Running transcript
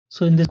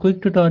So in this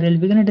quick tutorial,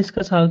 we're going to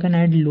discuss how you can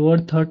add lower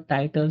third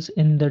titles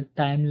in the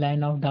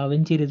timeline of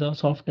Davinci Resolve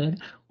software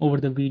over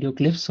the video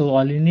clips. So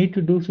all you need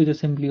to do is you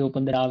just simply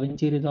open the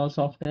Davinci Resolve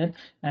software.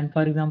 And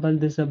for example,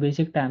 this is a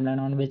basic timeline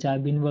on which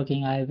I've been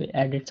working. I've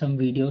added some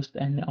videos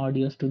and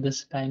audios to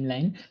this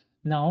timeline.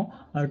 Now,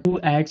 to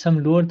add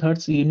some lower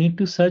thirds, you need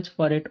to search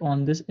for it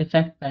on this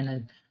effect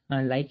panel.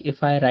 Like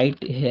if I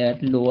write here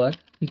lower,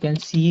 you can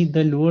see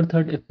the lower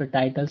third if the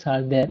titles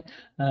are there.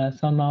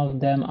 Some of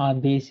them are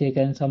basic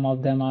and some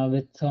of them are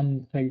with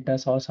some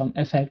filters or some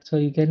effects. So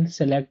you can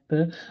select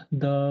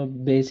the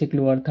basic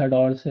lower third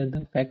or say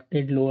the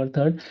affected lower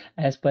third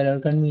as per your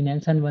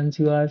convenience. And once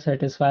you are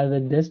satisfied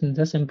with this,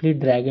 just simply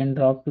drag and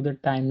drop to the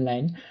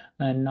timeline.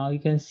 And now you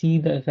can see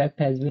the effect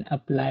has been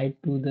applied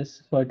to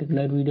this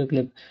particular video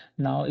clip.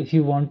 Now, if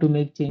you want to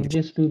make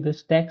changes to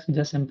this text,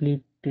 just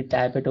simply to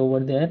type it over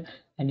there,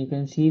 and you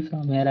can see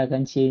from here I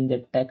can change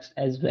the text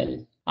as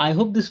well. I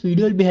hope this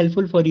video will be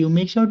helpful for you.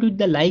 Make sure to hit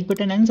the like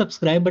button and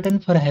subscribe button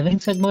for having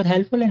such more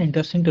helpful and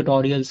interesting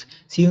tutorials.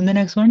 See you in the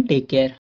next one. Take care.